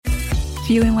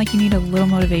Feeling like you need a little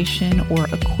motivation or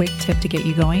a quick tip to get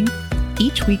you going?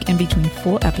 Each week in between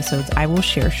full episodes, I will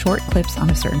share short clips on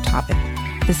a certain topic.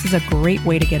 This is a great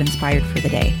way to get inspired for the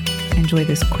day. Enjoy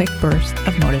this quick burst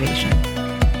of motivation.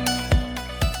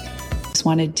 Just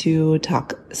wanted to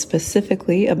talk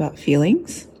specifically about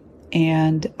feelings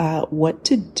and what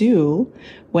to do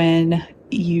when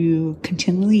you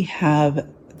continually have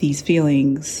these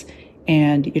feelings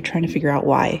and you're trying to figure out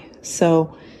why.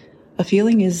 So a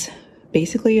feeling is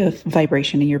basically a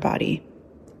vibration in your body,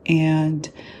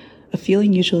 and a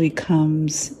feeling usually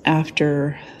comes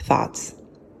after thoughts.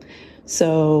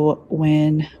 So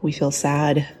when we feel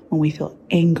sad, when we feel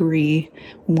angry,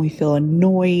 when we feel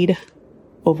annoyed,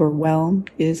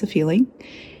 overwhelmed is a feeling.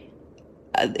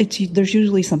 There's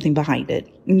usually something behind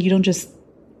it. And you don't just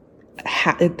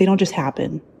they don't just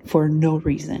happen for no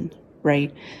reason,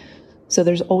 right? So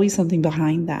there's always something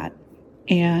behind that.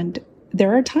 And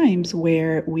there are times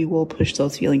where we will push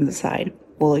those feelings aside.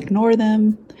 We'll ignore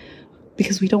them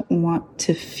because we don't want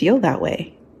to feel that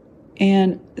way.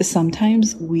 And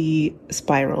sometimes we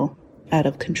spiral out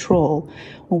of control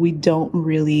when we don't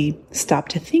really stop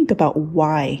to think about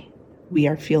why we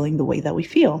are feeling the way that we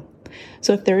feel.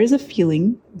 So if there is a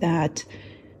feeling that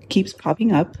keeps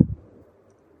popping up,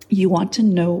 you want to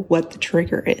know what the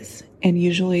trigger is. And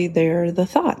usually they're the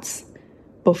thoughts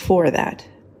before that.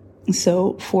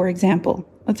 So for example,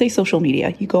 let's say social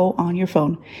media. You go on your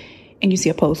phone and you see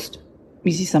a post.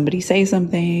 You see somebody say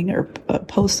something or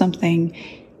post something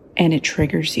and it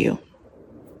triggers you.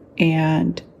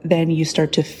 And then you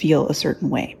start to feel a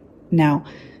certain way. Now,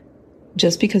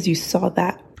 just because you saw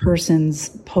that person's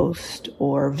post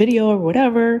or video or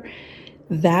whatever,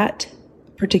 that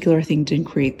particular thing didn't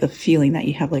create the feeling that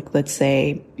you have. Like, let's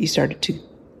say you started to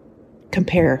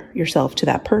compare yourself to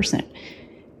that person.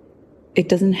 It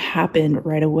doesn't happen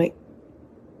right away.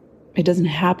 It doesn't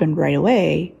happen right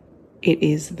away. It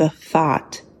is the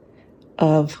thought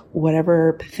of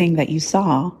whatever thing that you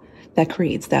saw that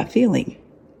creates that feeling.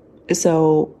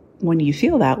 So when you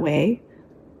feel that way,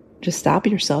 just stop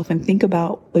yourself and think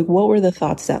about, like, what were the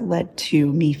thoughts that led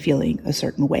to me feeling a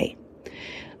certain way?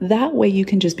 That way you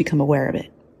can just become aware of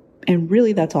it. And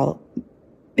really that's all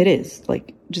it is.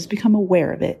 Like, just become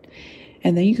aware of it.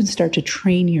 And then you can start to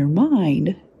train your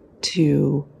mind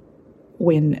to,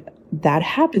 when that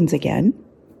happens again,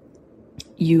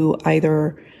 you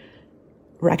either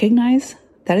recognize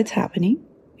that it's happening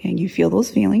and you feel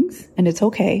those feelings and it's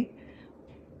okay.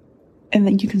 And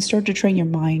then you can start to train your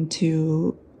mind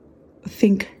to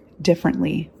think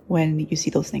differently when you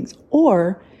see those things,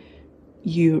 or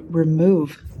you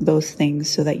remove those things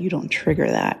so that you don't trigger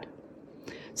that.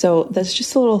 So that's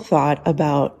just a little thought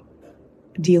about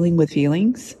dealing with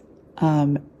feelings,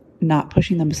 not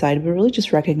pushing them aside, but really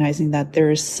just recognizing that there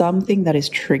is something that is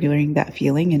triggering that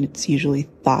feeling, and it's usually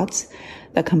thoughts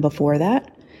that come before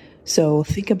that. So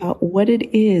think about what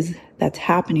it is that's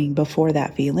happening before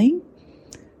that feeling,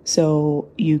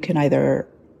 so you can either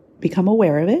become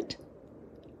aware of it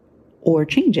or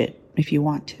change it if you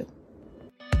want to.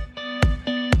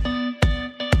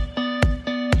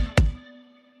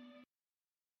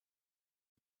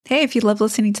 Hey, if you love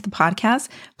listening to the podcast,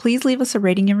 please leave us a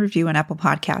rating and review on Apple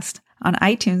Podcast. On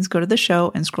iTunes, go to the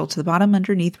show and scroll to the bottom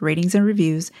underneath ratings and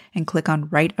reviews and click on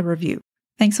write a review.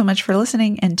 Thanks so much for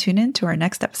listening, and tune in to our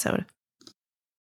next episode.